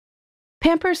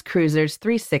Pampers Cruisers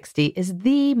 360 is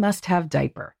the must-have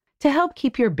diaper to help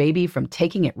keep your baby from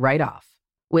taking it right off,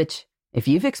 which, if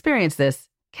you've experienced this,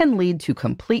 can lead to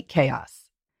complete chaos.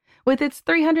 With its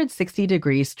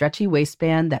 360-degree stretchy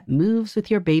waistband that moves with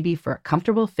your baby for a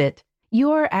comfortable fit,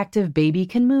 your active baby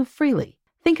can move freely.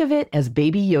 Think of it as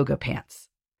baby yoga pants.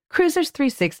 Cruisers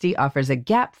 360 offers a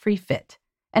gap-free fit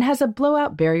and has a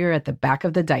blowout barrier at the back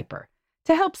of the diaper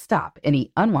to help stop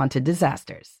any unwanted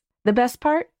disasters. The best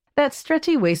part? That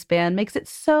stretchy waistband makes it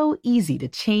so easy to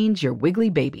change your wiggly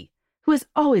baby, who is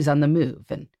always on the move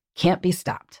and can't be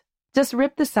stopped. Just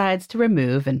rip the sides to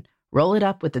remove and roll it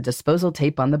up with the disposal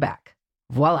tape on the back.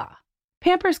 Voila!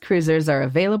 Pampers Cruisers are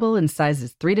available in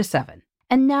sizes 3 to 7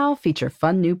 and now feature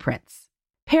fun new prints.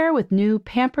 Pair with new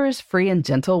Pampers Free and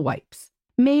Gentle wipes,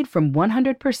 made from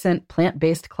 100%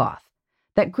 plant-based cloth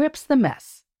that grips the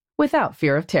mess without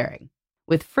fear of tearing.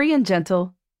 With Free and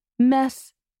Gentle,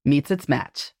 mess meets its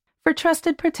match. For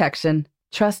trusted protection,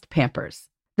 trust Pampers,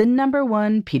 the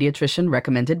 #1 pediatrician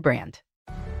recommended brand.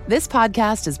 This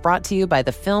podcast is brought to you by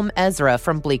the film Ezra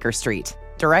from Bleecker Street,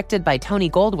 directed by Tony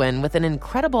Goldwyn with an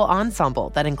incredible ensemble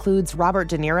that includes Robert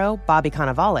De Niro, Bobby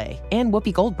Cannavale, and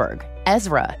Whoopi Goldberg.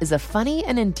 Ezra is a funny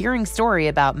and endearing story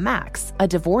about Max, a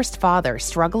divorced father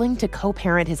struggling to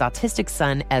co-parent his autistic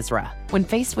son, Ezra. When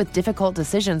faced with difficult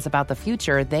decisions about the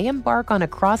future, they embark on a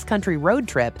cross-country road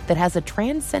trip that has a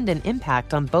transcendent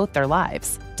impact on both their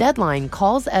lives. Deadline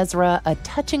calls Ezra a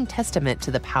touching testament to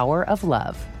the power of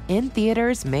love. In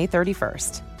theaters May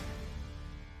 31st.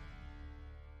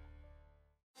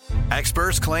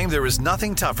 Experts claim there is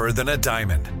nothing tougher than a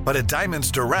diamond. But at Diamonds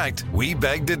Direct, we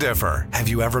beg to differ. Have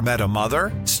you ever met a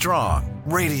mother? Strong,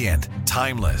 radiant,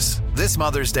 timeless. This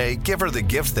Mother's Day, give her the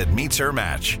gift that meets her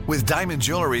match. With diamond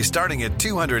jewelry starting at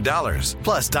 $200.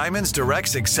 Plus Diamonds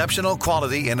Direct's exceptional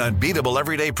quality and unbeatable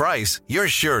everyday price, you're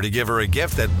sure to give her a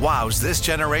gift that wows this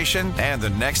generation and the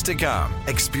next to come.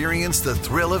 Experience the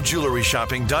thrill of jewelry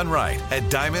shopping done right at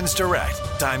Diamonds Direct.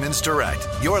 Diamonds Direct.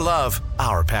 Your love,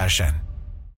 our passion.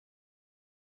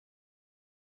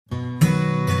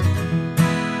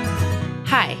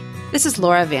 Hi, this is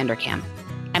Laura Vanderkam.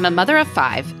 I'm a mother of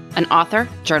 5, an author,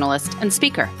 journalist, and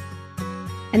speaker.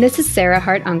 And this is Sarah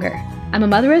Hart-Unger. I'm a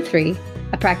mother of 3,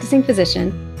 a practicing physician,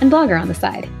 and blogger on the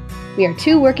side. We are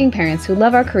 2 working parents who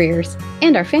love our careers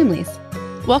and our families.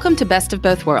 Welcome to Best of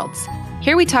Both Worlds.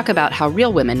 Here we talk about how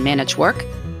real women manage work,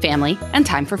 family, and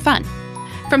time for fun.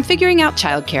 From figuring out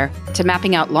childcare to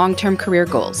mapping out long-term career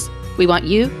goals, we want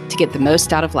you to get the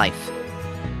most out of life.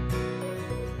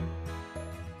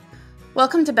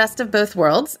 Welcome to Best of Both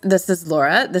Worlds. This is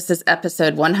Laura. This is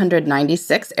episode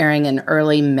 196, airing in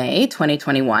early May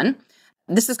 2021.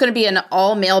 This is going to be an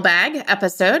all mailbag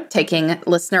episode, taking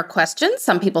listener questions.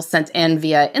 Some people sent in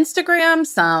via Instagram,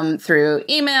 some through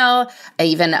email,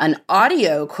 even an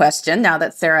audio question now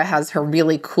that Sarah has her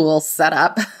really cool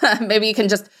setup. Maybe you can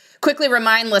just quickly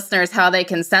remind listeners how they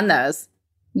can send those.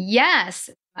 Yes.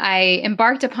 I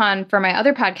embarked upon for my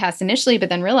other podcast initially, but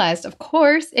then realized, of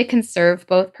course, it can serve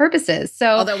both purposes. So,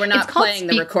 although we're not playing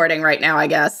the recording right now, I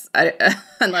guess,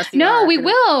 unless you No, we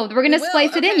will. We're going to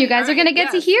splice it in. You guys are going to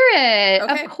get to hear it.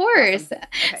 Okay. Of course. Awesome.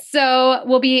 Okay. So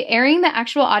we'll be airing the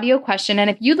actual audio question. And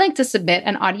if you'd like to submit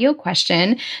an audio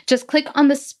question, just click on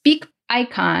the speak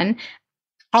icon.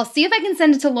 I'll see if I can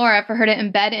send it to Laura for her to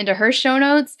embed into her show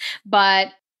notes, but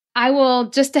I will,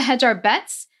 just to hedge our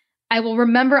bets, I will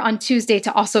remember on Tuesday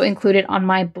to also include it on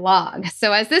my blog.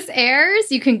 So as this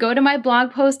airs, you can go to my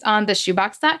blog post on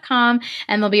theshoebox.com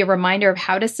and there'll be a reminder of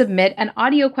how to submit an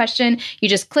audio question. You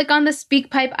just click on the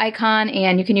SpeakPipe icon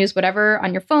and you can use whatever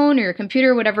on your phone or your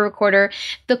computer, whatever recorder.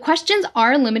 The questions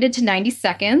are limited to 90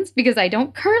 seconds because I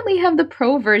don't currently have the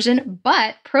pro version,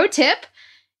 but pro tip,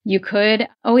 you could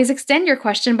always extend your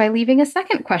question by leaving a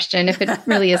second question if it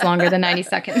really is longer than 90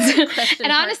 seconds.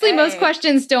 And honestly, most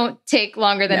questions don't take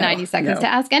longer than 90 seconds to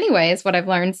ask anyway, is what I've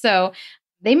learned. So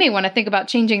they may want to think about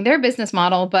changing their business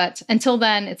model, but until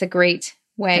then, it's a great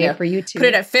way for you to put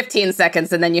it at 15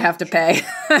 seconds and then you have to pay.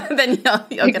 Then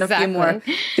you'll get a few more,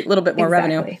 a little bit more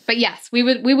revenue. But yes, we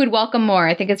would welcome more.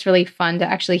 I think it's really fun to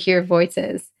actually hear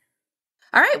voices.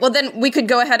 All right. Well, then we could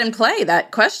go ahead and play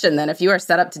that question then. If you are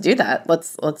set up to do that,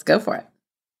 let's go for it.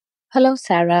 Hello,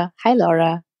 Sarah. Hi,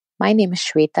 Laura. My name is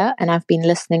Shweta, and I've been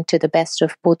listening to the Best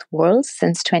of Both Worlds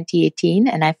since 2018,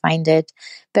 and I find it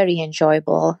very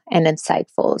enjoyable and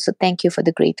insightful. So thank you for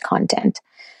the great content.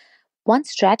 One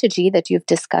strategy that you've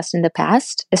discussed in the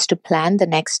past is to plan the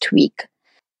next week,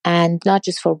 and not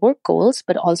just for work goals,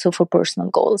 but also for personal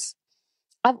goals.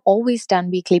 I've always done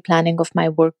weekly planning of my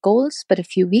work goals, but a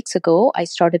few weeks ago, I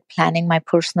started planning my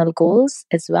personal goals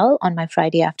as well on my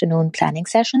Friday afternoon planning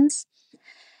sessions.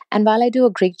 And while I do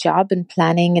a great job in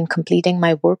planning and completing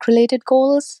my work-related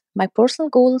goals, my personal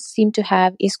goals seem to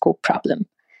have a scope problem.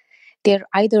 They're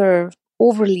either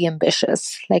overly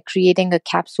ambitious, like creating a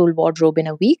capsule wardrobe in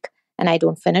a week, and I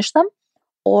don't finish them,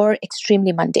 or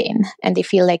extremely mundane, and they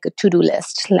feel like a to-do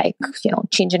list, like,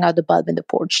 changing out the bulb in the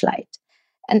porch light.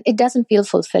 And it doesn't feel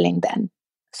fulfilling then.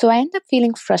 So I end up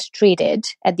feeling frustrated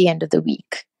at the end of the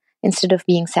week instead of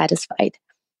being satisfied.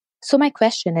 So my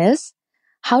question is,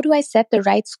 how do I set the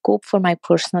right scope for my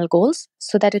personal goals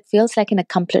so that it feels like an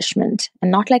accomplishment and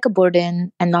not like a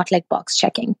burden and not like box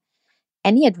checking?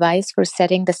 Any advice for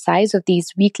setting the size of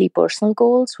these weekly personal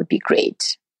goals would be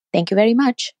great. Thank you very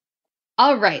much.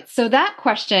 All right. So that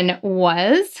question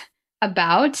was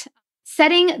about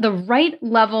setting the right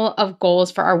level of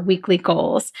goals for our weekly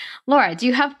goals. Laura, do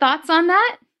you have thoughts on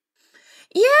that?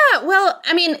 Yeah, well,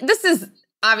 I mean, this is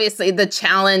obviously the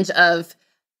challenge of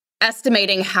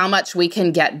estimating how much we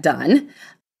can get done,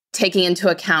 taking into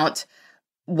account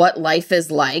what life is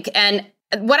like. And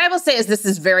what I will say is this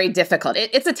is very difficult.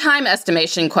 It's a time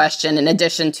estimation question in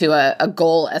addition to a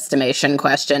goal estimation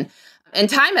question. And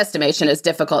time estimation is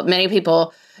difficult. Many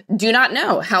people do not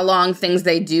know how long things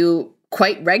they do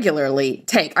quite regularly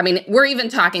take. I mean, we're even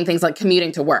talking things like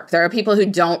commuting to work. There are people who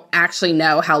don't actually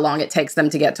know how long it takes them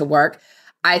to get to work.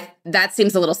 That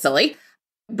seems a little silly,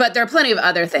 but there are plenty of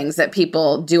other things that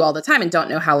people do all the time and don't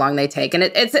know how long they take. And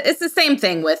it's the same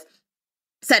thing with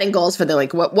setting goals for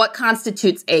what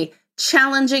constitutes a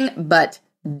challenging but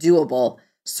doable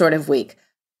sort of week.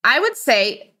 I would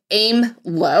say aim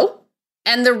low.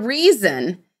 And the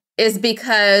reason is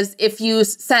because if you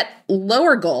set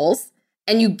lower goals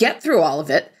and you get through all of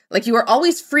it, like you are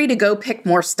always free to go pick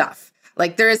more stuff.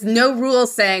 Like there is no rule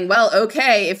saying, well,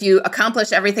 okay, if you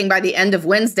accomplish everything by the end of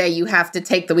Wednesday, you have to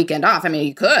take the weekend off. I mean,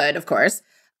 you could, of course,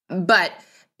 but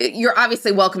you're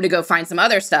obviously welcome to go find some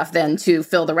other stuff then to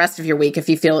fill the rest of your week if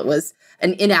you feel it was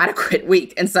an inadequate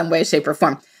week in some way, shape, or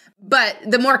form. But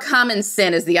the more common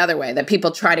sin is the other way, that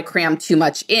people try to cram too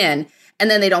much in and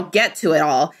then they don't get to it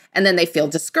all and then they feel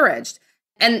discouraged.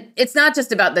 And it's not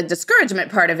just about the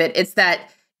discouragement part of it. It's that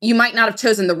you might not have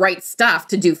chosen the right stuff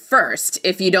to do first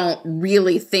if you don't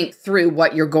really think through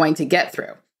what you're going to get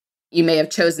through. You may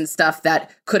have chosen stuff that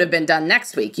could have been done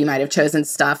next week. You might have chosen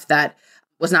stuff that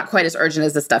was not quite as urgent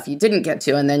as the stuff you didn't get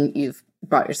to, and then you've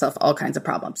brought yourself all kinds of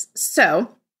problems. So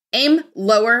aim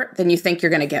lower than you think you're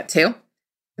going to get to,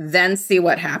 then see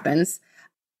what happens.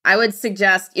 I would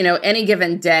suggest, any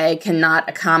given day cannot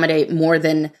accommodate more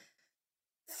than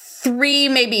 3,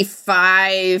 maybe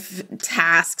 5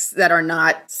 tasks that are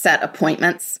not set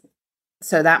appointments.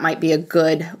 So that might be a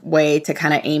good way to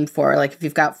kind of aim for. Like if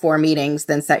you've got 4 meetings,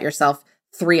 then set yourself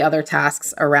 3 other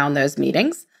tasks around those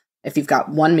meetings. If you've got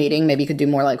 1 meeting, maybe you could do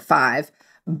more like 5.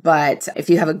 But if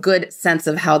you have a good sense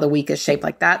of how the week is shaped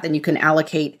like that, then you can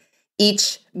allocate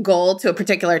each goal to a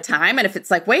particular time. And if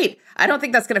it's like, wait, I don't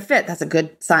think that's going to fit, that's a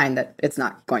good sign that it's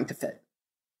not going to fit.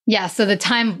 Yeah. So the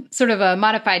time, sort of a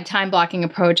modified time blocking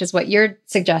approach is what you're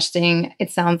suggesting,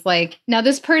 it sounds like. Now,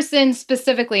 this person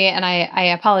specifically, and I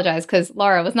apologize because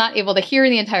Laura was not able to hear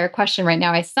the entire question right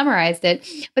now. I summarized it,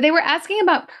 but they were asking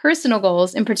about personal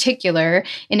goals in particular,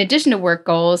 in addition to work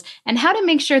goals, and how to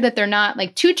make sure that they're not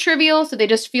like too trivial. So they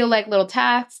just feel like little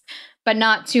tasks, but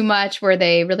not too much where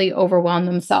they really overwhelm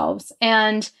themselves.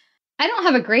 And I don't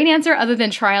have a great answer other than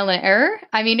trial and error.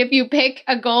 I mean, if you pick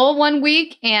a goal one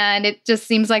week and it just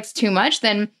seems like it's too much,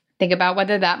 then think about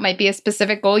whether that might be a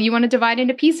specific goal you want to divide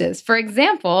into pieces. For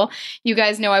example, you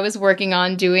guys know I was working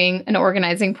on doing an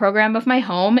organizing program of my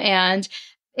home, and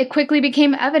it quickly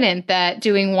became evident that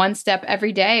doing one step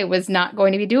every day was not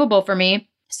going to be doable for me.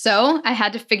 So I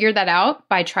had to figure that out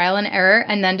by trial and error,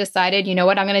 and then decided, you know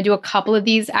what, I'm going to do a couple of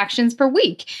these actions per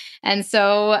week. And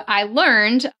so I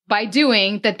learned by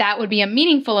doing that would be a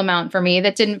meaningful amount for me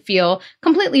that didn't feel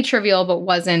completely trivial, but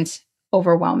wasn't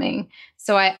overwhelming.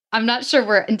 So I'm not sure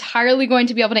we're entirely going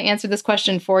to be able to answer this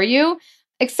question for you,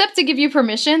 except to give you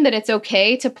permission that it's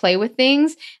okay to play with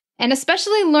things. And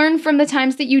especially learn from the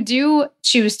times that you do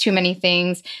choose too many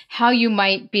things, how you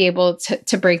might be able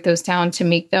to break those down to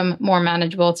make them more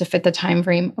manageable to fit the time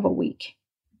frame of a week.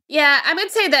 Yeah, I would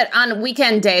say that on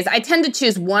weekend days, I tend to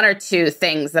choose 1 or 2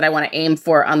 things that I want to aim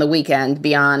for on the weekend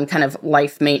beyond kind of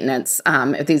life maintenance,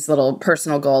 these little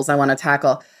personal goals I want to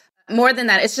tackle. More than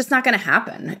that, it's just not going to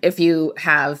happen if you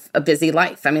have a busy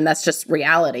life. I mean, that's just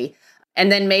reality. And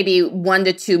then maybe 1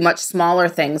 to 2 much smaller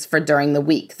things for during the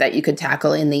week that you could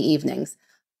tackle in the evenings.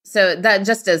 So that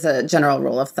just as a general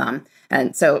rule of thumb.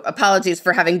 And so apologies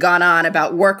for having gone on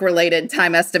about work-related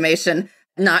time estimation,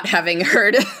 not having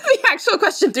heard the actual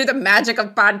question through the magic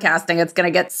of podcasting. It's going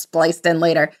to get spliced in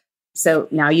later. So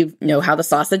now you know how the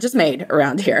sausage is made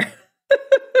around here.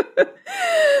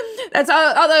 That's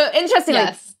although interestingly,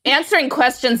 Yes. answering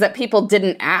questions that people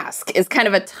didn't ask is kind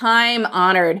of a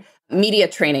time-honored media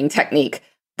training technique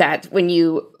that when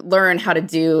you learn how to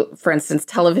do, for instance,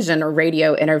 television or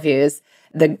radio interviews,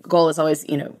 the goal is always,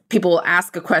 people will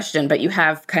ask a question, but you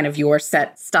have kind of your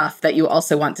set stuff that you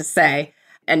also want to say.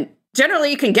 And generally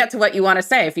you can get to what you want to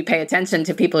say if you pay attention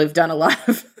to people who've done a lot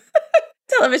of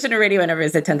television or radio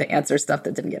interviews. They tend to answer stuff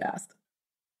that didn't get asked.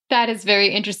 That is very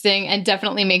interesting and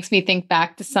definitely makes me think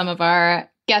back to some of our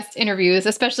guest interviews,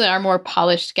 especially our more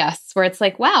polished guests, where it's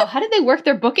like, wow, how did they work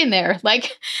their book in there?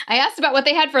 Like, I asked about what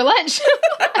they had for lunch.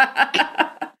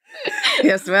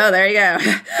 Yes, well, there you go.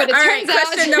 But it All right, turns out-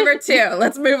 question number 2.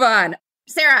 Let's move on.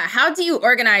 Sarah, how do you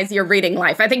organize your reading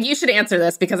life? I think you should answer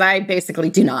this because I basically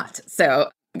do not. So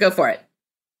go for it.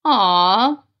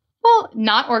 Aw. Well,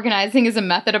 not organizing is a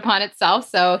method upon itself,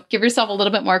 so give yourself a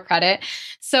little bit more credit.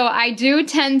 So I do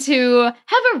tend to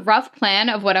have a rough plan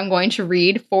of what I'm going to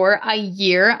read for a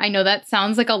year. I know that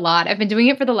sounds like a lot. I've been doing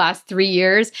it for the last 3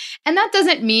 years, and that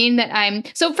doesn't mean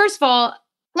that So first of all,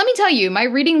 let me tell you, my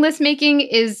reading list making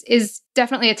is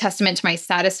definitely a testament to my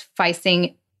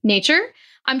satisficing nature.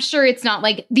 I'm sure it's not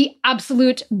like the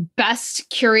absolute best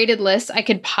curated list I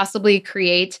could possibly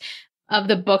create of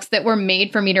the books that were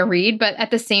made for me to read. But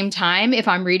at the same time, if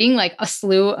I'm reading like a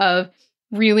slew of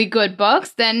really good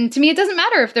books, then to me, it doesn't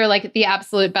matter if they're like the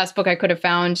absolute best book I could have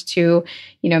found to,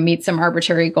 meet some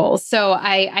arbitrary goals. So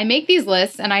I make these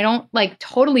lists and I don't like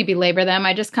totally belabor them.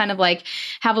 I just kind of like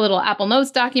have a little Apple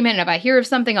Notes document. And if I hear of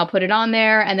something, I'll put it on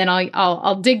there. And then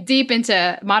I'll dig deep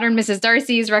into Modern Mrs.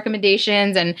 Darcy's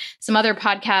recommendations and some other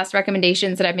podcast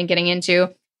recommendations that I've been getting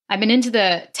into. I've been into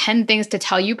the 10 Things to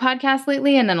Tell You podcast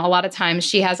lately, and then a lot of times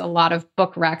she has a lot of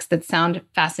book recs that sound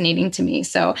fascinating to me.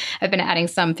 So I've been adding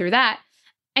some through that.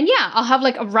 And yeah, I'll have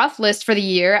like a rough list for the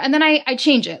year, and then I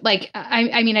change it. Like,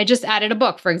 I just added a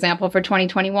book, for example, for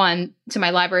 2021 to my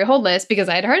library hold list because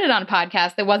I had heard it on a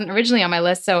podcast that wasn't originally on my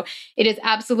list. So it is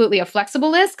absolutely a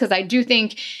flexible list because I do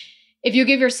think if you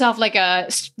give yourself like a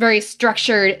very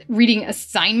structured reading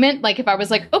assignment, like if I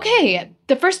was like, okay,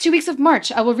 the first 2 weeks of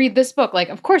March, I will read this book. Like,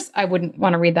 of course, I wouldn't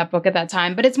want to read that book at that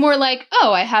time, but it's more like,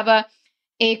 oh, I have a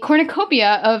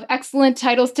cornucopia of excellent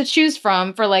titles to choose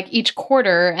from for like each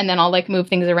quarter. And then I'll like move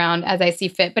things around as I see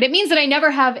fit. But it means that I never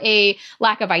have a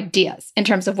lack of ideas in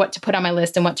terms of what to put on my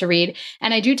list and what to read.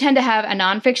 And I do tend to have a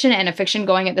nonfiction and a fiction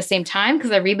going at the same time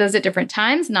because I read those at different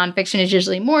times. Nonfiction is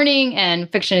usually morning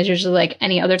and fiction is usually like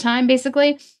any other time,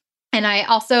 basically. And I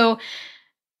also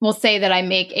will say that I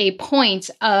make a point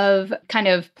of kind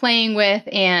of playing with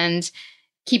and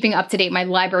keeping up to date my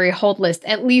library hold list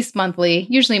at least monthly,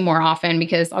 usually more often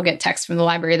because I'll get texts from the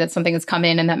library that something has come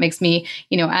in and that makes me,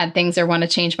 add things or want to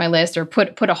change my list or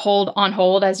put a hold on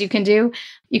hold as you can do.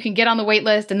 You can get on the wait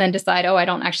list and then decide, oh, I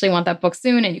don't actually want that book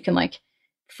soon. And you can like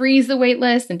freeze the wait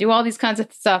list and do all these kinds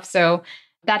of stuff. So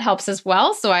that helps as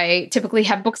well. So I typically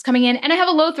have books coming in and I have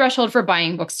a low threshold for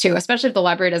buying books too, especially if the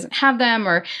library doesn't have them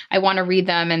or I want to read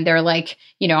them and they're like,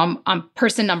 I'm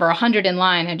person number 100 in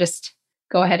line. I just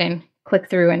go ahead and click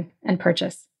through and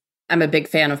purchase. I'm a big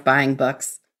fan of buying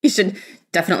books. You should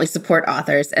definitely support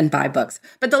authors and buy books.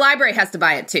 But the library has to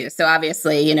buy it too. So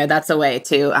obviously, that's a way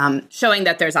to showing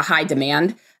that there's a high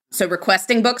demand. So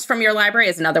requesting books from your library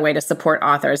is another way to support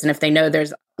authors. And if they know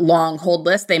there's long hold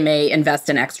lists, they may invest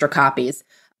in extra copies.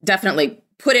 Definitely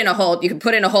put in a hold. You can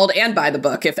put in a hold and buy the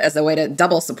book if as a way to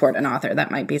double support an author.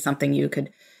 That might be something you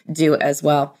could do as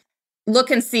well.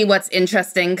 Look and see what's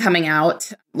interesting coming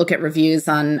out. Look at reviews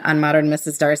on Modern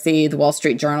Mrs. Darcy, the Wall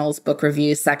Street Journal's book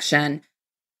review section.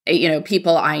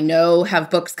 People I know have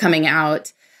books coming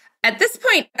out. At this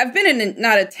point, I've been in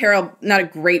not a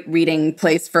great reading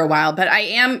place for a while, but I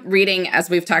am reading,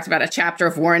 as we've talked about, a chapter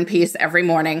of War and Peace every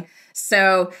morning.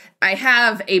 So I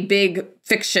have a big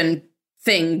fiction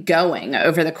thing going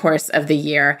over the course of the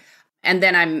year. And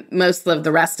then most of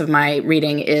the rest of my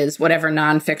reading is whatever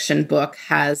nonfiction book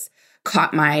has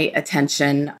caught my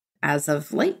attention as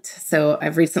of late. So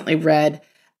I've recently read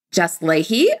Jess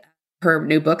Leahy, her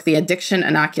new book, The Addiction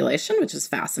Inoculation, which is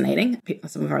fascinating.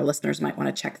 Some of our listeners might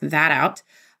want to check that out.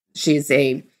 She's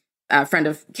a friend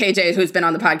of KJ who's been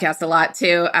on the podcast a lot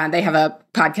too. They have a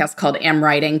podcast called Am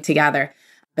Writing together.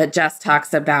 But Jess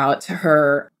talks about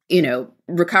her,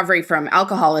 recovery from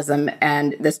alcoholism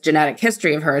and this genetic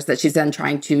history of hers that she's then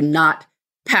trying to not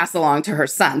pass along to her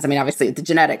sons. I mean, obviously the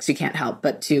genetics you can't help,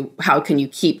 but to how can you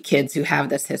keep kids who have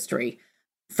this history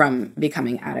from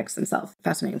becoming addicts themselves?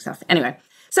 Fascinating stuff. Anyway,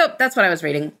 so that's what I was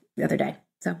reading the other day.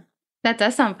 So that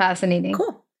does sound fascinating.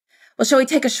 Cool. Well, shall we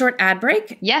take a short ad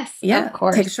break? Yes, yeah, of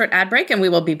course. Take a short ad break and we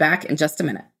will be back in just a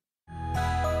minute.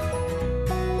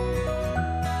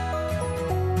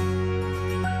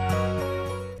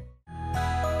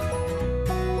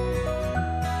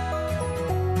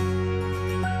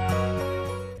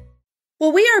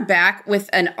 Well, we are back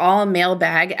with an all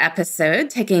mailbag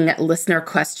episode taking listener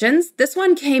questions. This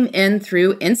one came in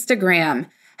through Instagram.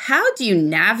 How do you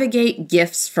navigate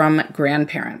gifts from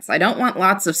grandparents? I don't want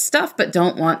lots of stuff, but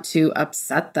don't want to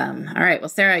upset them. All right. Well,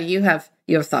 Sarah, you have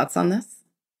thoughts on this?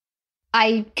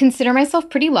 I consider myself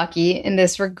pretty lucky in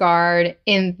this regard,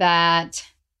 in that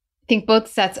I think both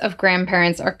sets of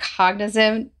grandparents are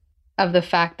cognizant of the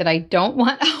fact that I don't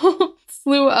want a whole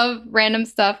slew of random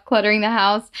stuff cluttering the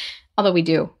house. Although we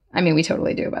do. I mean, we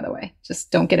totally do, by the way.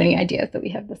 Just don't get any ideas that we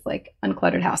have this like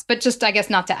uncluttered house. But just, I guess,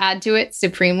 not to add to it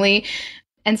supremely.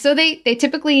 And so they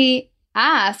typically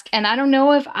ask, and I don't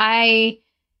know if I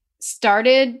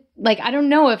started, like, I don't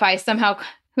know if I somehow,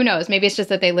 who knows, maybe it's just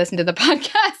that they listen to the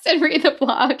podcast and read the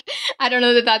blog. I don't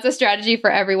know that that's a strategy for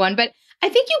everyone, but I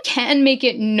think you can make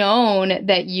it known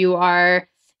that you are,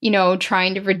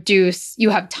 trying to reduce, you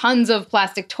have tons of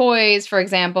plastic toys, for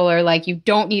example, or like you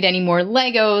don't need any more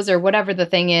Legos or whatever the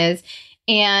thing is.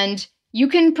 And you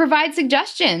can provide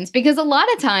suggestions, because a lot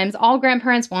of times all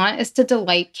grandparents want is to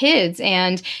delight kids.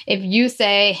 And if you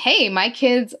say, hey, my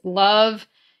kids love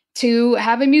to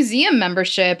have a museum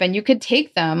membership and you could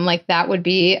take them, like that would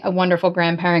be a wonderful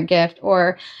grandparent gift.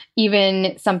 Or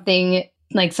even something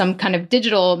like some kind of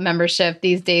digital membership.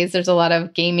 These days, there's a lot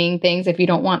of gaming things if you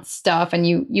don't want stuff and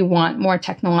you want more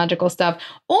technological stuff.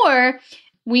 Or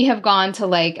we have gone to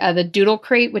like the Doodle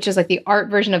Crate, which is like the art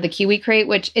version of the Kiwi Crate,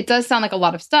 which it does sound like a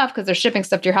lot of stuff because they're shipping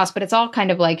stuff to your house, but it's all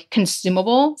kind of like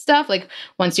consumable stuff. Like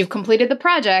once you've completed the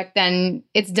project, then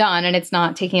it's done and it's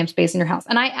not taking up space in your house.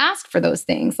 And I ask for those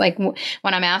things. Like when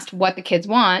I'm asked what the kids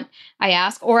want, I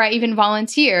ask, or I even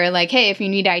volunteer like, hey, if you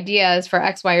need ideas for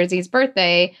X, Y, or Z's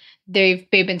birthday, they've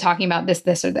been talking about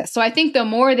this, or this. So I think the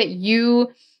more that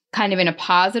you kind of in a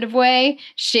positive way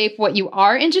shape what you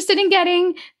are interested in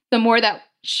getting, the more that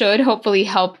should hopefully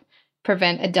help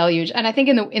prevent a deluge. And I think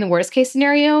in the worst case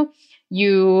scenario,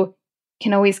 you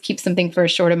can always keep something for a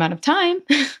short amount of time.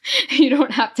 You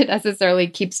don't have to necessarily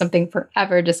keep something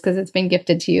forever just because it's been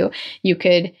gifted to you. You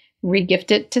could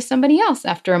re-gift it to somebody else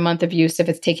after a month of use if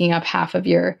it's taking up half of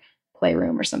your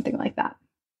playroom or something like that.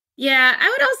 Yeah, I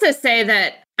would also say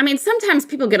that, I mean, sometimes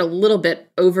people get a little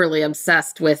bit overly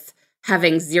obsessed with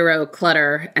having zero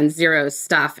clutter and zero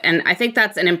stuff. And I think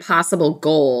that's an impossible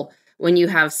goal when you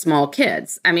have small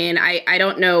kids. I mean, I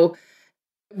don't know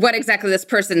what exactly this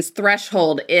person's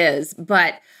threshold is,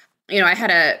 but, I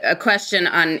had a question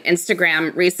on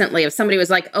Instagram recently of somebody was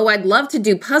like, oh, I'd love to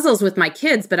do puzzles with my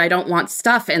kids, but I don't want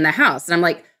stuff in the house. And I'm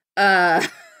like,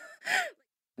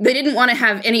 they didn't want to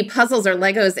have any puzzles or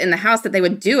Legos in the house that they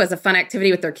would do as a fun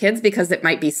activity with their kids because it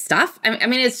might be stuff. I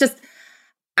mean, it's just,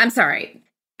 I'm sorry.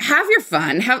 Have your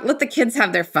fun. Let the kids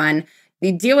have their fun.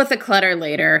 You deal with the clutter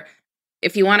later.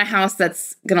 If you want a house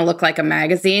that's going to look like a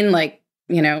magazine, like,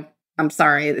 I'm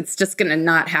sorry, it's just going to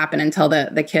not happen until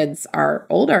the kids are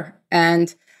older.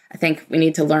 And I think we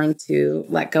need to learn to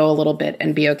let go a little bit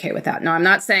and be okay with that. No, I'm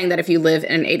not saying that if you live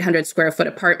in an 800 square foot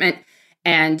apartment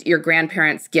and your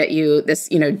grandparents get you this,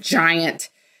 giant,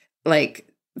 like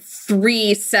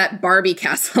 3-set Barbie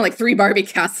castle, like 3 Barbie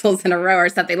castles in a row or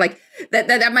something like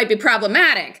that might be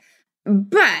problematic.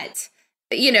 But,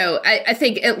 I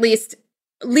think at least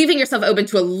leaving yourself open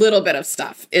to a little bit of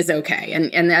stuff is okay.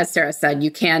 And as Sarah said,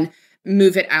 you can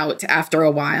move it out after a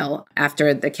while,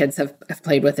 after the kids have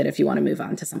played with it, if you want to move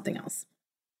on to something else.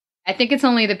 I think it's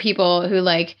only the people who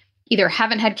like either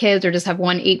haven't had kids or just have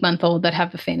one 8-month-old that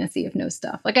have the fantasy of no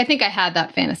stuff. Like, I think I had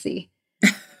that fantasy,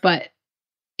 but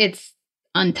it's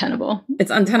untenable.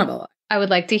 It's untenable. I would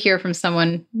like to hear from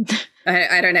someone.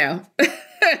 I don't know.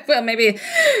 Well, maybe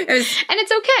it was. And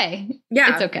it's okay.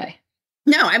 Yeah. It's okay.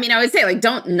 No, I mean, I would say, like,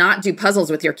 don't not do puzzles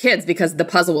with your kids because the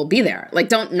puzzle will be there. Like,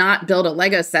 don't not build a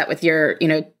Lego set with your,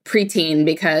 preteen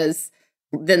because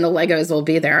then the Legos will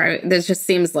be there. This just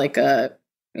seems like a,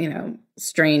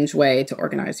 strange way to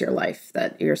organize your life,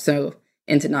 that you're so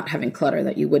into not having clutter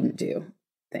that you wouldn't do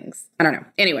things. I don't know.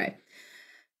 Anyway,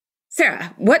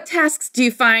 Sarah, what tasks do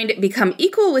you find become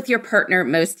equal with your partner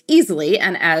most easily?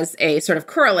 And as a sort of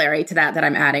corollary to that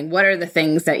I'm adding, what are the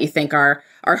things that you think are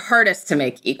hardest to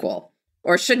make equal?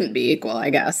 Or shouldn't be equal,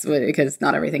 I guess, because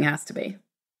not everything has to be.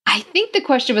 I think the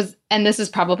question was, and this is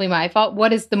probably my fault,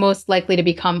 what is the most likely to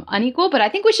become unequal? But I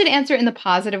think we should answer it in the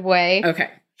positive way. Okay.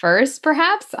 First,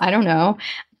 perhaps. I don't know.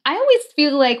 I always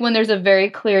feel like when there's a very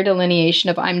clear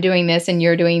delineation of I'm doing this and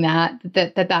you're doing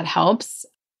that helps.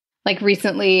 Like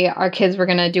recently our kids were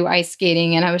going to do ice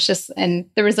skating and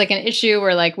there was like an issue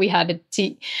where like we had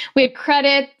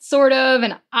credit sort of.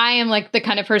 And I am like the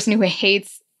kind of person who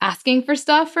hates asking for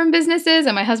stuff from businesses.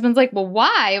 And my husband's like, well,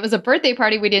 why? It was a birthday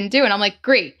party we didn't do. And I'm like,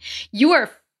 great. You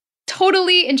are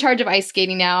totally in charge of ice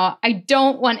skating now. I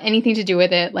don't want anything to do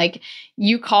with it. Like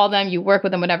you call them, you work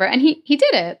with them, whatever. And he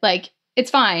did it. Like, it's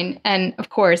fine. And of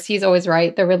course, he's always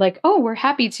right. They were like, oh, we're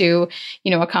happy to,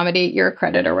 accommodate your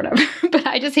credit or whatever. But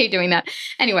I just hate doing that.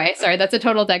 Anyway, sorry, that's a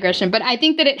total digression. But I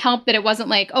think that it helped that it wasn't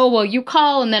like, oh, well, you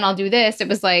call and then I'll do this. It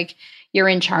was like, you're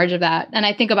in charge of that. And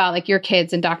I think about like your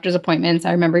kids and doctor's appointments.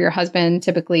 I remember your husband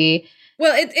typically.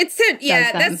 Well, that's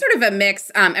sort of a mix.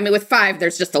 With 5,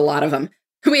 there's just a lot of them.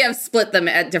 We have split them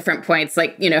at different points,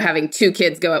 like, having 2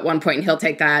 kids go at one point and he'll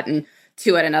take that and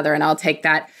 2 at another and I'll take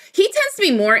that. He tends to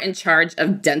be more in charge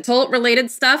of dental related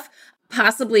stuff,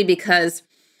 possibly because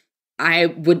I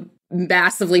would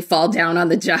massively fall down on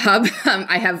the job.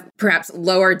 I have perhaps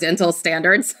lower dental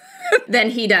standards than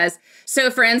he does. So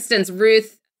for instance,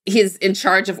 Ruth, he's in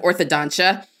charge of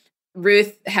orthodontia.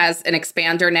 Ruth has an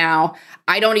expander now.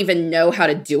 I don't even know how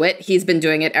to do it. He's been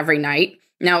doing it every night.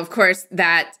 Now, of course,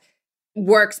 that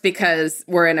works because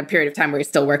we're in a period of time where he's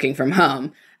still working from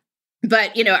home.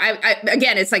 But,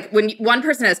 again, it's like when one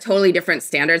person has totally different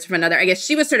standards from another, I guess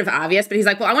she was sort of obvious, but he's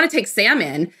like, well, I want to take Sam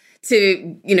in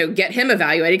to, get him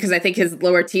evaluated because I think his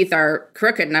lower teeth are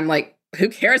crooked. And I'm like, who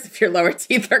cares if your lower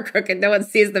teeth are crooked? No one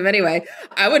sees them anyway.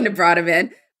 I wouldn't have brought him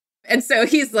in. And so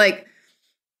he's like,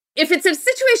 if it's a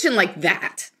situation like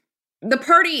that, the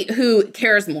party who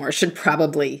cares more should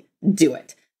probably do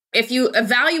it. If you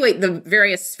evaluate the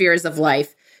various spheres of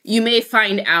life, you may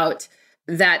find out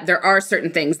that there are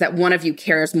certain things that one of you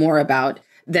cares more about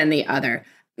than the other.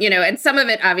 And some of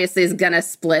it obviously is going to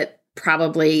split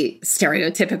probably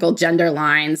stereotypical gender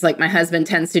lines. Like my husband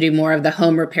tends to do more of the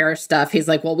home repair stuff. He's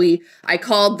like, well, I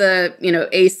called the,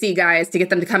 AC guys to get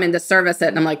them to come in to service it.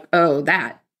 And I'm like, oh,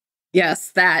 that.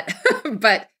 Yes, that.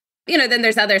 But, then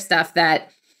there's other stuff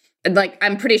that, like,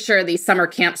 I'm pretty sure the summer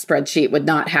camp spreadsheet would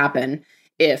not happen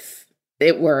if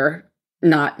it were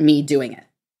not me doing it.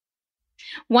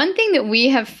 One thing that we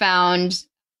have found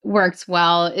works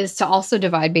well is to also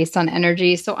divide based on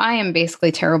energy. So I am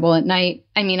basically terrible at night.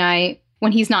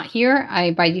 When he's not here,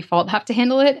 I by default have to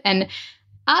handle it. And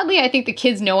oddly, I think the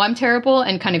kids know I'm terrible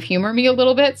and kind of humor me a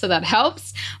little bit. So that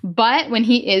helps. But when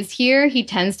he is here, he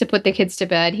tends to put the kids to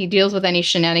bed. He deals with any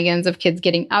shenanigans of kids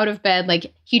getting out of bed.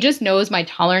 Like he just knows my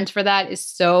tolerance for that is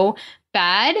so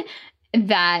bad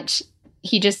that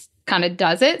he just kind of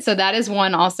does it. So that is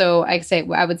one also, I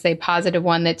would say positive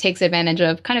one that takes advantage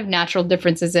of kind of natural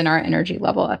differences in our energy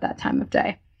level at that time of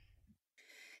day.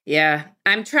 Yeah,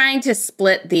 I'm trying to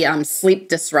split the sleep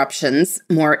disruptions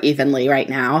more evenly right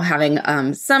now, having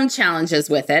some challenges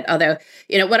with it. Although,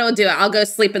 what I'll do, I'll go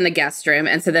sleep in the guest room.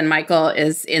 And so then Michael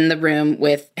is in the room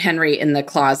with Henry in the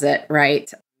closet,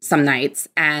 right? Some nights.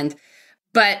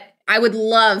 But I would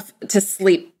love to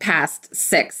sleep past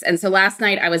 6. And so last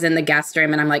night I was in the guest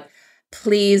room and I'm like,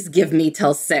 please give me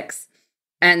till 6.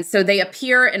 And so they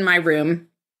appear in my room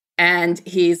and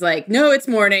he's like, no, it's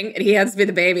morning. And he hands me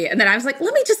the baby. And then I was like,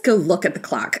 let me just go look at the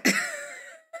clock.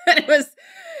 And it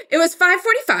was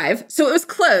 5:45. So it was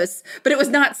close, but it was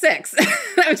not 6.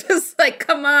 I was just like,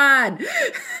 come on.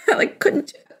 Like,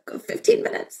 couldn't you go 15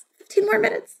 minutes, 15 more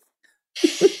minutes?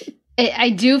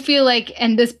 I do feel like,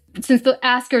 and this, since the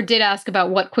asker did ask about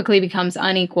what quickly becomes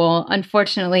unequal,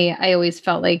 unfortunately, I always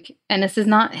felt like, and this is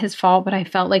not his fault, but I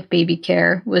felt like baby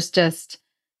care was just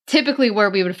typically where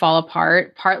we would fall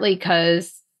apart, partly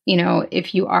because,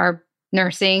 if you are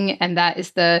nursing and that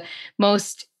is the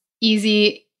most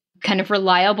easy kind of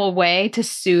reliable way to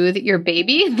soothe your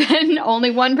baby, then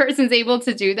only one person's able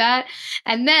to do that.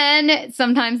 And then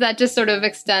sometimes that just sort of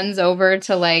extends over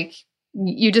to like,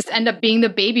 you just end up being the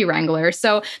baby wrangler.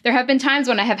 So there have been times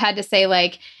when I have had to say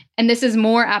like, and this is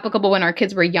more applicable when our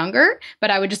kids were younger,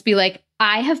 but I would just be like,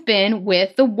 I have been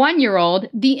with the 1-year-old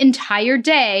the entire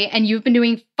day and you've been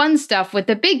doing fun stuff with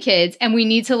the big kids and we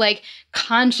need to like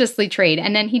consciously trade.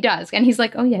 And then he does. And he's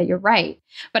like, oh yeah, you're right.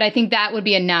 But I think that would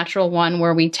be a natural one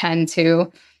where we tend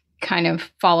to kind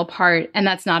of fall apart. And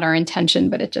that's not our intention,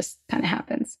 but it just kind of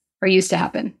happens or used to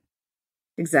happen.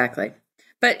 Exactly.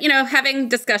 But, having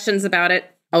discussions about it,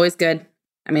 always good.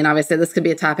 Obviously, this could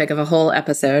be a topic of a whole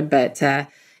episode, but, I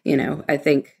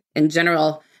think in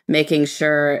general, making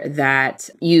sure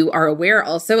that you are aware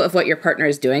also of what your partner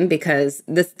is doing, because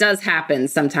this does happen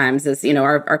sometimes. As,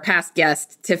 our past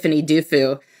guest, Tiffany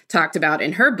Dufu, talked about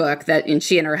in her book that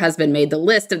she and her husband made the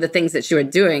list of the things that she was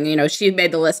doing. She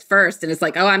made the list first, and it's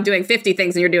like, oh, I'm doing 50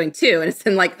 things and you're doing 2. And it's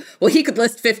then like, well, he could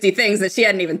list 50 things that she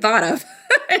hadn't even thought of.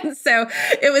 And so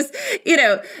it was,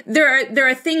 there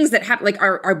are things that happen, like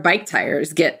our bike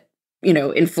tires get,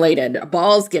 inflated,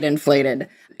 balls get inflated,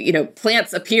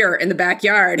 plants appear in the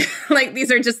backyard. Like,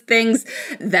 these are just things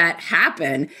that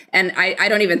happen. And I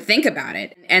don't even think about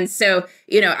it. And so,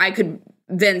 I could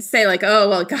then say like, oh,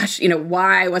 well, gosh,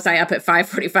 why was I up at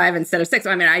 5:45 instead of 6?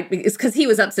 I mean, it's because he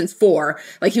was up since 4.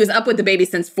 Like, he was up with the baby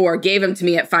since 4, gave him to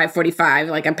me at 5:45.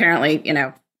 Like, apparently,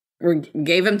 we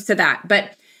gave him to that.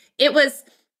 But it was,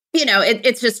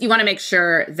 it's just, you want to make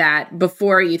sure that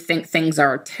before you think things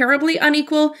are terribly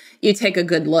unequal, you take a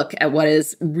good look at what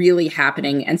is really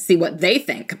happening and see what they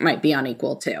think might be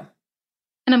unequal too.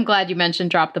 And I'm glad you mentioned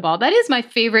Drop the Ball. That is my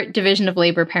favorite division of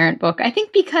labor parent book. I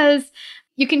think because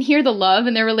you can hear the love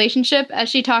in their relationship as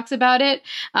she talks about it.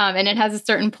 And it has a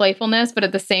certain playfulness, but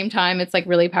at the same time, it's like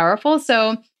really powerful.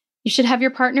 So you should have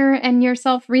your partner and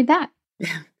yourself read that.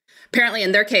 Yeah. Apparently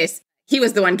in their case, he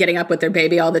was the one getting up with their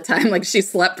baby all the time. Like, she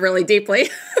slept really deeply.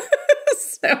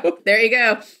 So there you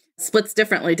go. Splits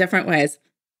differently, different ways.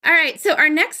 All right. So our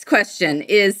next question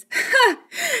is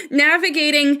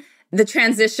navigating the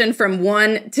transition from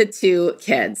 1 to 2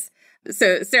 kids.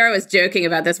 So Sarah was joking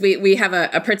about this. We have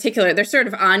a particular, they're sort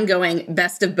of ongoing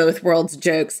best of both worlds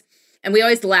jokes. And we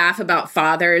always laugh about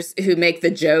fathers who make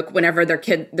the joke whenever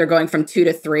they're going from 2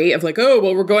 to 3 of like, oh,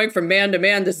 well, we're going from man to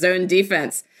man to zone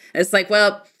defense. And it's like,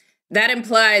 well, that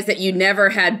implies that you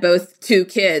never had both 2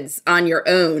 kids on your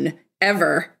own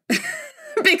ever.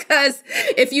 Because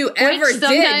if you ever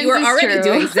did, you were already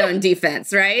doing zone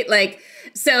defense, right?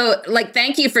 So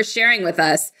thank you for sharing with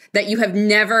us that you have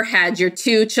never had your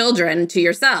 2 children to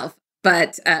yourself.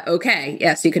 But okay,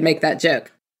 yes, you could make that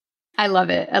joke. I love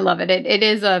it. I love it. It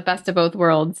is a best of both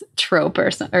worlds trope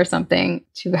or something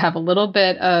to have a little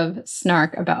bit of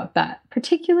snark about that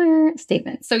particular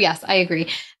statement. So yes, I agree.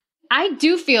 I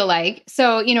do feel like,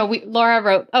 so, Laura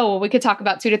wrote, oh, well, we could talk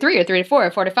about 2 to 3 or 3 to 4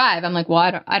 or 4 to 5. I'm like,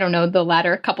 well, I don't know the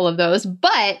latter couple of those,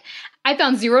 but I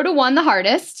found 0 to 1 the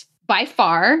hardest by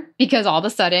far, because all of a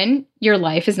sudden your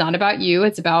life is not about you.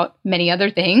 It's about many other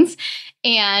things.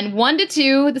 And 1 to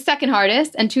 2, the second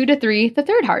hardest, and 2 to 3, the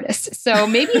third hardest. So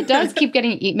maybe it does keep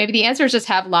getting, maybe the answer is just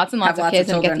have lots and lots of kids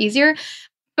and it gets easier.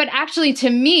 But actually, to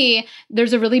me,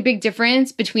 there's a really big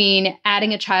difference between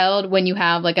adding a child when you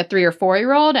have like a 3 or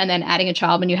 4-year-old and then adding a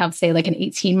child when you have, say, like an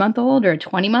 18-month-old or a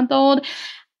 20-month-old.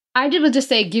 I would just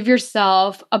say give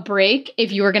yourself a break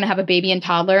if you are going to have a baby and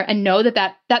toddler, and know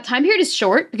that time period is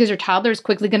short, because your toddler is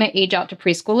quickly going to age out to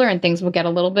preschooler and things will get a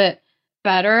little bit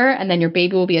better. And then your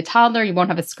baby will be a toddler. You won't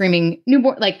have a screaming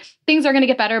newborn. Like, things are going to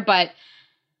get better, but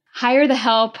hire the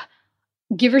help.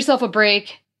 Give yourself a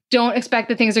break. Don't expect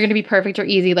that things are going to be perfect or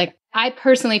easy. Like, I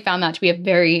personally found that to be a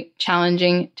very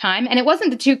challenging time. And it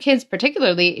wasn't the 2 kids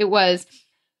particularly. It was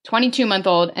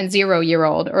 22-month-old and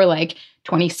 0-year-old, or like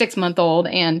 26-month-old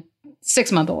and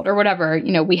 6-month-old, or whatever,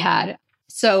 we had.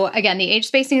 So again, the age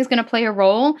spacing is going to play a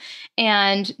role,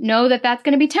 and know that that's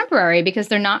going to be temporary, because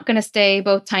they're not going to stay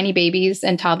both tiny babies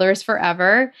and toddlers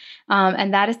forever.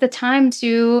 And that is the time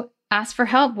to ask for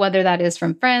help, whether that is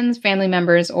from friends, family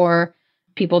members, or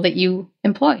people that you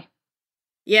employ.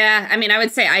 Yeah. I mean, I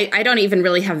would say I don't even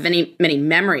really have many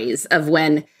memories of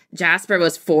when Jasper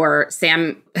was 4,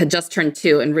 Sam had just turned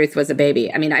 2, and Ruth was a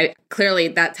baby. I mean, clearly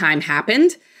that time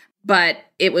happened, but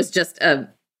it was just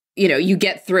you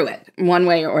get through it one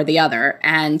way or the other.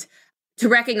 And to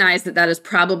recognize that is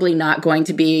probably not going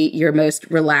to be your most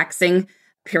relaxing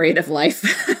period of life.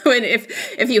 When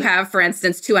if you have, for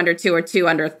instance, 2 under 2 or 2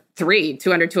 under 3,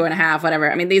 2 under 2.5,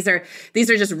 whatever. I mean, these are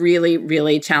just really,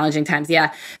 really challenging times.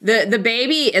 Yeah. The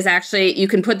baby is actually, you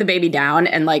can put the baby down,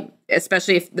 and like,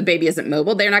 especially if the baby isn't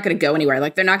mobile, they're not going to go anywhere.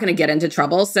 Like, they're not going to get into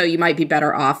trouble. So you might be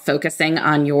better off focusing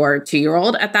on your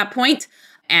 2-year-old at that point,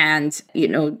 and,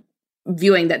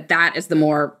 viewing that is the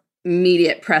more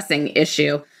immediate pressing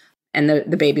issue. And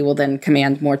the baby will then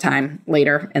command more time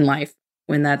later in life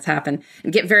when that's happened.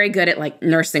 And get very good at like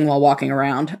nursing while walking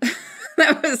around.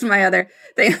 That was my other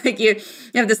thing. Like, you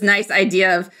have this nice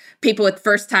idea of people with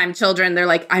first-time children. They're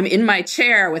like, I'm in my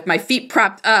chair with my feet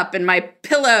propped up and my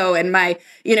pillow and my,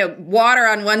 water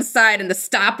on one side and the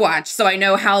stopwatch, so I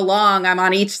know how long I'm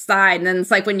on each side. And then it's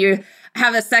like when you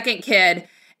have a second kid,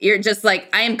 you're just like,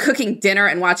 I am cooking dinner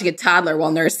and watching a toddler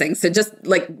while nursing. So just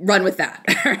like run with that.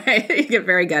 Right? You get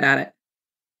very good at it.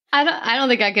 I don't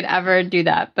think I could ever do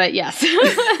that, but yes.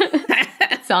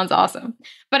 Sounds awesome.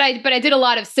 But I did a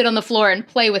lot of sit on the floor and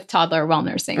play with toddler while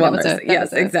nursing.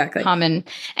 Yes, exactly. Common.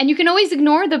 And you can always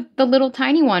ignore the little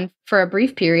tiny one for a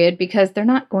brief period because they're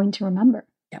not going to remember.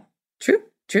 Yeah,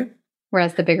 true.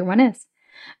 Whereas the bigger one is.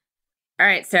 All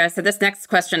right, Sarah, so this next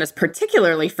question is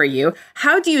particularly for you.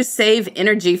 How do you save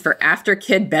energy for after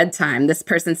kid bedtime? This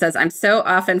person says, I'm so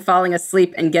often falling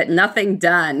asleep and get nothing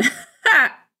done.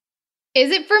 Is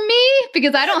it for me?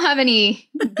 Because I don't have any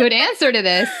good answer to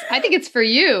this. I think it's for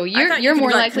you. You're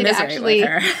more likely to actually.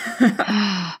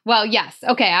 Well, yes.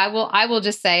 Okay. I will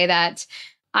just say that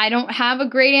I don't have a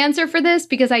great answer for this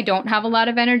because I don't have a lot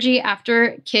of energy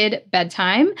after kid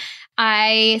bedtime.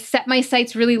 I set my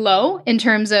sights really low in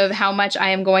terms of how much I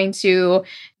am going to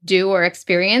do or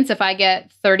experience. If I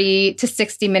get 30 to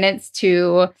 60 minutes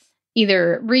to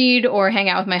either read or hang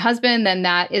out with my husband, then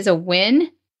that is a win.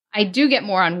 I do get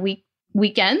more on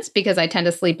weekends because I tend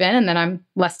to sleep in and then I'm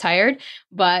less tired.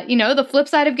 But, the flip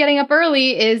side of getting up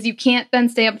early is you can't then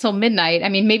stay up till midnight. I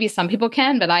mean, maybe some people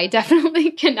can, but I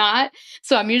definitely cannot.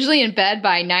 So I'm usually in bed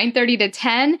by 9:30 to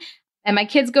 10 and my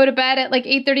kids go to bed at like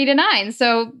 8:30 to 9.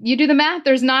 So you do the math,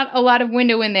 there's not a lot of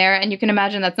window in there. And you can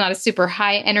imagine that's not a super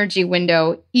high energy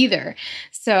window either.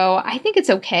 So I think it's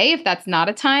okay if that's not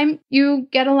a time you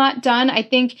get a lot done. I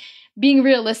think being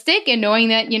realistic and knowing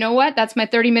that, that's my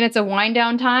 30 minutes of wind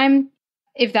down time.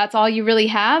 If that's all you really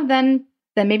have, then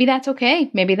maybe that's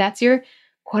okay. Maybe that's your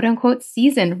quote unquote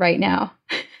season right now.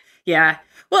 Yeah.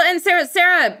 Well, and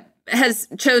Sarah has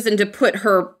chosen to put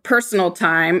her personal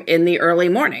time in the early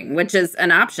morning, which is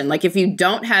an option. Like if you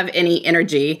don't have any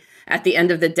energy at the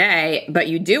end of the day, but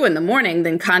you do in the morning,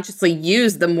 then consciously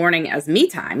use the morning as me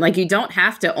time. Like you don't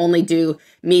have to only do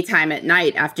me time at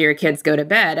night after your kids go to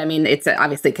bed. I mean, it's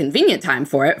obviously convenient time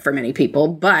for it for many people,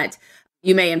 but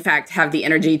you may in fact have the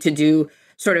energy to do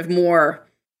sort of more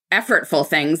effortful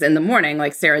things in the morning,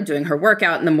 like Sarah doing her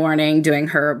workout in the morning, doing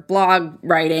her blog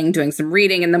writing, doing some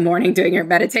reading in the morning, doing her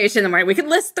meditation in the morning. We could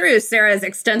list through Sarah's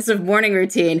extensive morning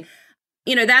routine.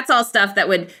 That's all stuff that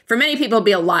would, for many people,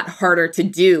 be a lot harder to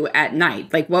do at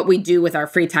night. Like what we do with our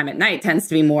free time at night tends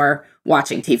to be more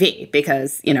watching TV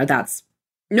because, that's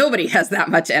nobody has that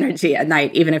much energy at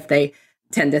night, even if they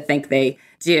tend to think they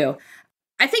do.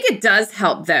 I think it does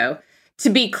help, though, to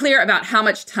be clear about how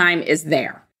much time is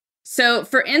there. So,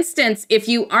 for instance, if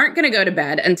you aren't going to go to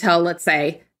bed until, let's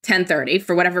say, 10:30,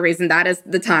 for whatever reason, that is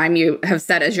the time you have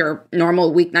set as your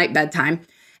normal weeknight bedtime,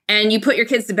 and you put your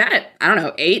kids to bed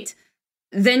at, 8,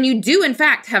 then you do, in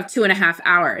fact, have 2.5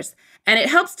 hours. And it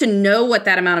helps to know what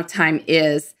that amount of time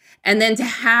is, and then to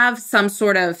have some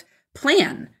sort of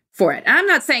plan for it. And I'm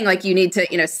not saying like you need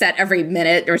to, set every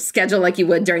minute or schedule like you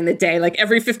would during the day. Like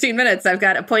every 15 minutes, I've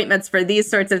got appointments for these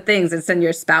sorts of things and send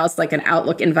your spouse like an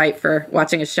Outlook invite for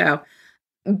watching a show.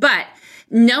 But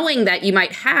knowing that you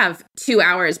might have 2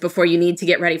 hours before you need to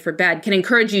get ready for bed can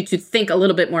encourage you to think a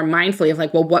little bit more mindfully of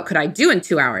like, well, what could I do in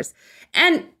 2 hours?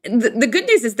 And the good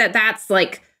news is that that's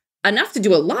like enough to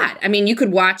do a lot. I mean, you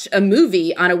could watch a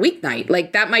movie on a weeknight.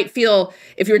 Like that might feel,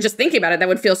 if you were just thinking about it, that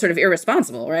would feel sort of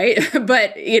irresponsible, right?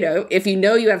 But, if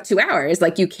you have 2 hours,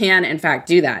 like you can, in fact,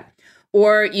 do that.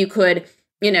 Or you could,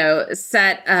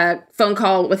 set a phone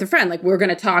call with a friend. Like we're going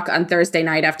to talk on Thursday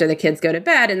night after the kids go to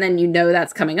bed. And then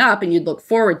that's coming up and you'd look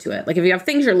forward to it. Like if you have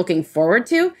things you're looking forward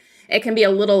to, it can be a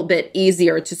little bit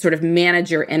easier to sort of manage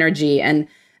your energy and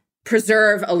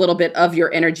preserve a little bit of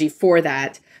your energy for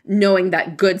that, knowing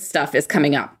that good stuff is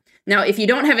coming up. Now, if you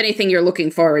don't have anything you're looking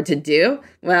forward to do,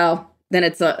 well, then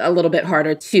it's a little bit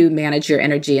harder to manage your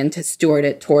energy and to steward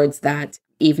it towards that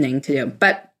evening to do.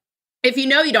 But if you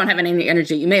know you don't have any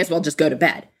energy, you may as well just go to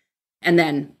bed and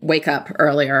then wake up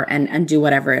earlier and do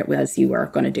whatever it was you were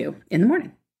going to do in the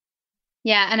morning.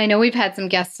 Yeah. And I know we've had some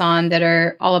guests on that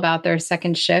are all about their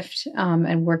second shift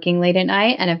and working late at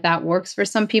night. And if that works for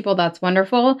some people, that's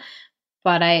wonderful.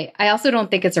 But I also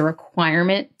don't think it's a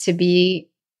requirement to be,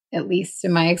 at least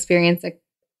in my experience,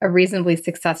 a reasonably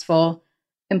successful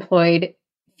employed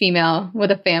female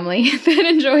with a family that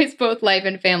enjoys both life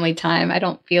and family time. I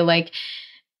don't feel like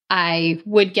I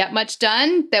would get much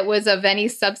done that was of any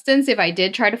substance if I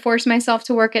did try to force myself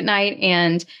to work at night.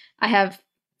 And I have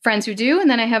friends who do, and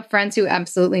then I have friends who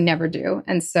absolutely never do.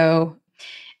 And so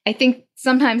I think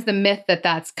sometimes the myth that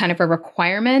that's kind of a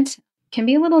requirement can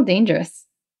be a little dangerous.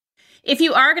 If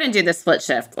you are going to do the split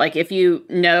shift, like if you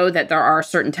know that there are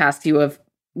certain tasks you have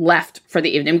left for the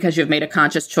evening because you've made a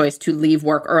conscious choice to leave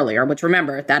work earlier, which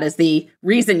remember, that is the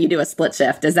reason you do a split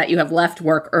shift, is that you have left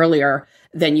work earlier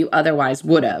than you otherwise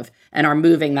would have and are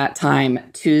moving that time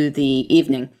to the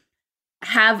evening.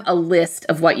 Have a list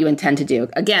of what you intend to do.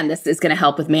 Again, this is going to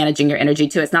help with managing your energy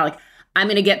too. It's not like, I'm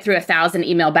going to get through 1,000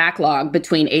 email backlog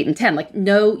between 8 and 10. Like,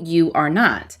 no, you are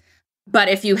not. But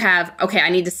if you have, okay, I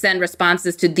need to send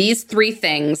responses to these 3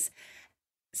 things,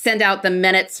 send out the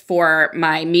minutes for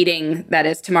my meeting that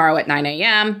is tomorrow at 9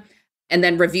 a.m., and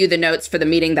then review the notes for the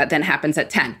meeting that then happens at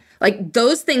 10. Like,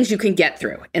 those things you can get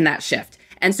through in that shift.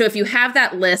 And so if you have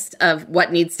that list of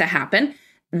what needs to happen,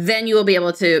 then you will be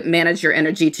able to manage your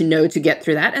energy to know to get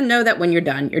through that and know that when you're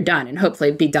done, and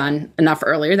hopefully be done enough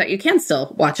earlier that you can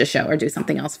still watch a show or do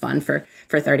something else fun for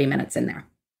 30 minutes in there.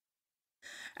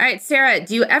 All right, Sarah,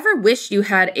 do you ever wish you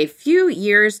had a few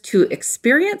years to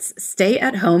experience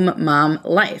stay-at-home mom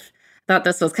life? I thought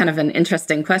this was kind of an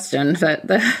interesting question.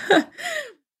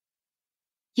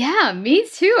 Yeah, me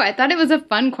too. I thought it was a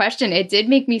fun question. It did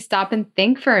make me stop and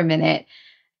think for a minute.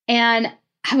 And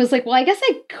I was like, well, I guess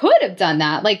I could have done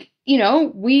that. Like,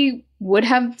 we would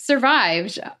have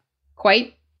survived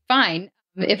quite fine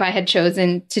if I had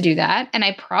chosen to do that. And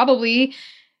I probably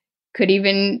could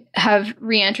even have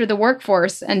re-entered the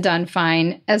workforce and done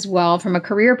fine as well from a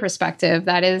career perspective.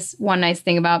 That is one nice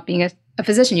thing about being a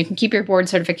physician. You can keep your board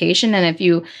certification. And if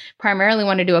you primarily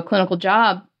want to do a clinical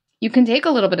job, you can take a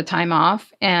little bit of time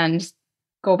off and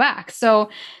go back. So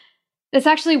this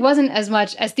actually wasn't as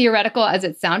much as theoretical as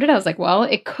it sounded. I was like, well,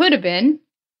 it could have been.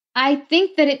 I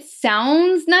think that it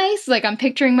sounds nice. Like, I'm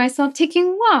picturing myself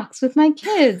taking walks with my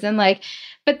kids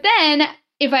but then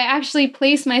if I actually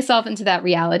place myself into that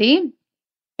reality,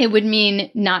 it would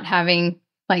mean not having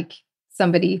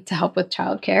somebody to help with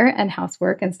childcare and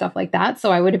housework and stuff like that.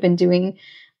 So I would have been doing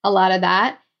a lot of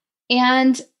that.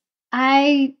 And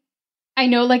I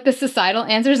know the societal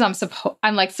answers, I'm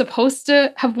supposed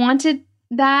to have wanted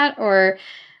that or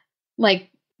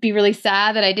be really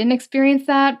sad that I didn't experience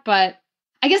that. But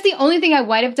I guess the only thing I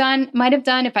might have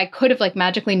done if I could have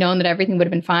magically known that everything would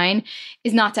have been fine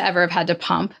is not to ever have had to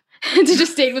pump. To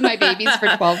just stayed with my babies for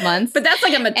 12 months. But that's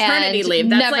like a maternity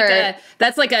leave.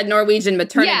 That's like a Norwegian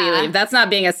maternity leave. That's not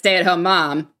being a stay-at-home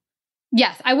mom.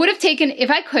 Yes, I would have taken,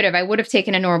 if I could have, I would have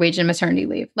taken a Norwegian maternity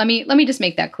leave. Let me just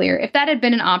make that clear. If that had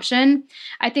been an option,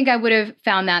 I think I would have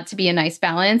found that to be a nice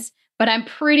balance. But I'm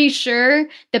pretty sure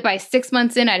that by 6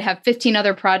 months in, I'd have 15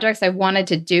 other projects I wanted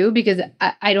to do because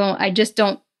I just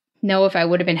don't know if I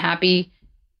would have been happy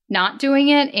not doing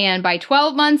it. And by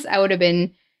 12 months, I would have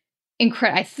been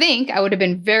I think I would have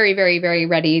been very, very, very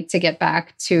ready to get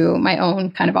back to my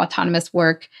own kind of autonomous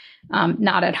work,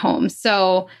 not at home.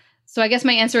 So I guess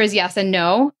my answer is yes and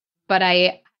no. But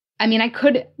I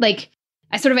could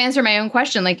I sort of answer my own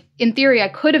question. In theory, I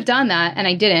could have done that and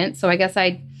I didn't. So I guess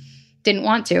I didn't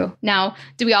want to. Now,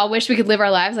 do we all wish we could live our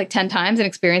lives 10 times and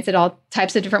experience it all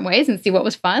types of different ways and see what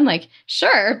was fun?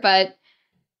 Sure, but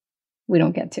we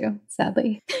don't get to,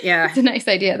 sadly. Yeah. It's a nice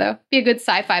idea, though. Be a good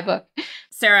sci-fi book.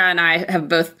 Sarah and I have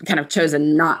both kind of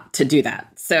chosen not to do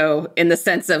that. So in the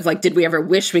sense of did we ever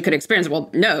wish we could experience?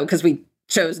 Well, no, because we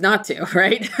chose not to,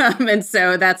 right? And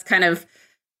so that's kind of,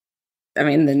 the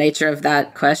nature of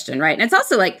that question, right? And it's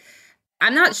also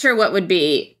I'm not sure what would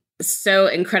be so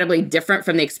incredibly different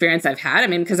from the experience I've had.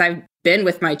 Because I've been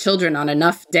with my children on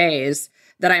enough days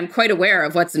that I'm quite aware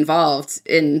of what's involved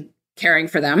in caring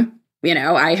for them.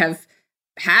 I have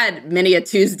had many a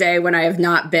Tuesday when I have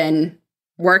not been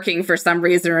working for some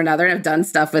reason or another and have done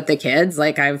stuff with the kids.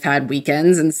 I've had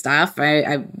weekends and stuff.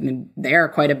 I'm there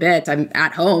quite a bit. I'm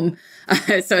at home.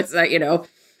 So it's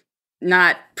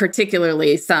not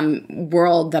particularly some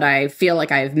world that I feel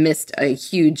like I've missed a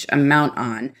huge amount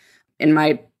on. In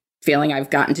my feeling, I've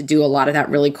gotten to do a lot of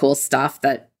that really cool stuff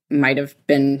that might have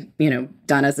been,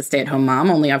 done as a stay-at-home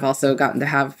mom, only I've also gotten to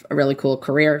have a really cool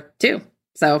career too.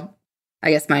 So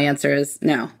I guess my answer is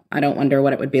no. I don't wonder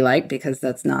what it would be like because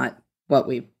that's not what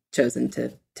we've chosen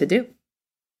to do.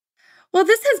 Well,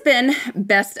 this has been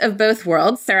Best of Both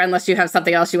Worlds. Sarah, unless you have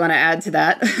something else you want to add to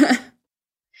that.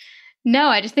 No,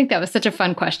 I just think that was such a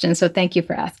fun question. So thank you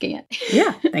for asking it.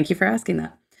 Yeah, thank you for asking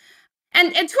that.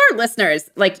 And to our listeners,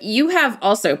 you have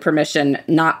also permission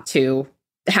not to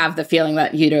have the feeling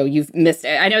that, you've missed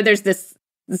it. I know there's this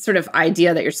sort of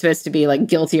idea that you're supposed to be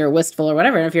guilty or wistful or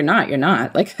whatever. And if you're not, you're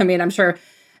not. I'm sure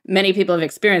many people have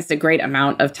experienced a great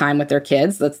amount of time with their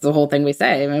kids. That's the whole thing we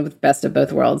say. With Best of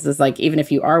Both Worlds is even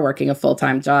if you are working a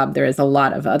full-time job, there is a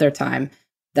lot of other time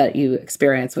that you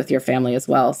experience with your family as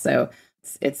well. So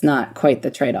it's not quite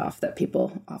the trade-off that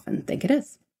people often think it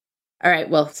is. All right.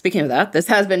 Well, speaking of that, this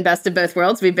has been Best of Both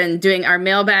Worlds. We've been doing our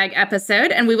mailbag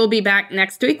episode, and we will be back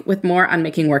next week with more on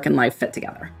making work and life fit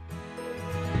together.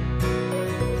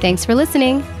 Thanks for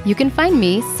listening. You can find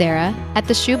me, Sarah, at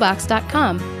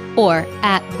theshoebox.com or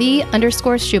at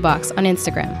 @the_shoebox on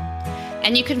Instagram.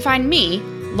 And you can find me,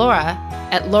 Laura,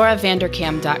 at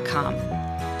lauravanderkam.com.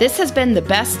 This has been the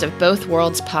Best of Both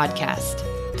Worlds podcast.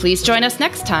 Please join us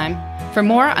next time for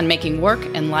more on making work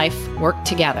and life work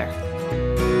together.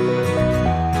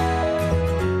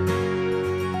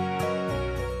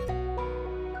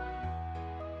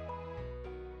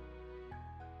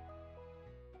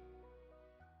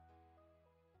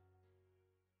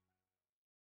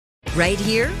 Right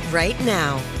here, right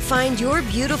now. Find your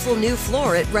beautiful new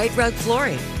floor at Right Rug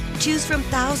Flooring. Choose from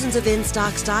thousands of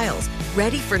in-stock styles,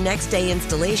 ready for next day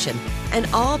installation, and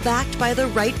all backed by the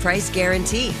right price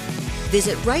guarantee.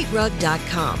 Visit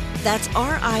rightrug.com. That's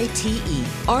RITERUG.com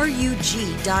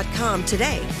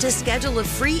today to schedule a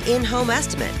free in-home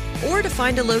estimate or to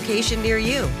find a location near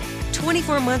you.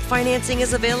 24-month financing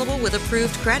is available with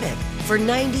approved credit. For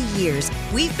 90 years,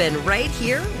 we've been right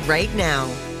here, right now.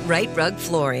 Right Rug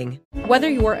Flooring. Whether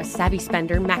you're a savvy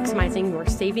spender maximizing your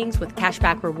savings with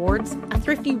cashback rewards, a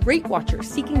thrifty rate watcher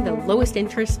seeking the lowest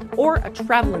interest, or a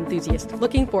travel enthusiast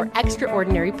looking for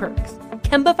extraordinary perks,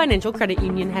 Kemba Financial Credit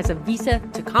Union has a visa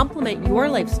to complement your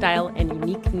lifestyle and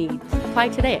unique needs. Apply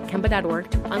today at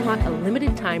Kemba.org to unlock a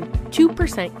limited time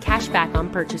 2% cash back on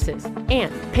purchases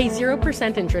and pay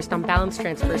 0% interest on balance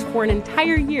transfers for an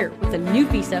entire year with a new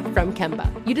visa from Kemba.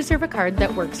 You deserve a card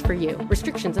that works for you.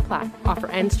 Restrictions apply. Offer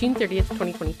ends June 30th,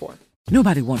 2024.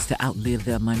 Nobody wants to outlive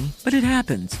their money, but it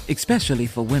happens, especially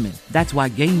for women. That's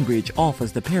why Gainbridge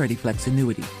offers the Parity Flex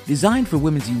annuity, designed for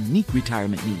women's unique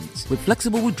retirement needs, with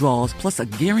flexible withdrawals plus a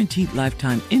guaranteed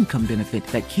lifetime income benefit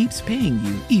that keeps paying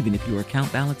you even if your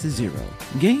account balance is zero.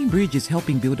 Gainbridge is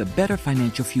helping build a better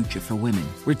financial future for women.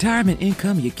 Retirement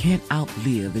income you can't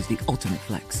outlive is the ultimate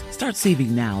flex. Start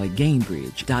saving now at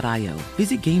Gainbridge.io.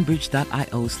 Visit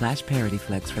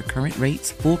Gainbridge.io/ParityFlex for current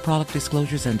rates, full product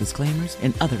disclosures and disclaimers,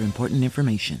 and other important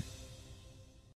information.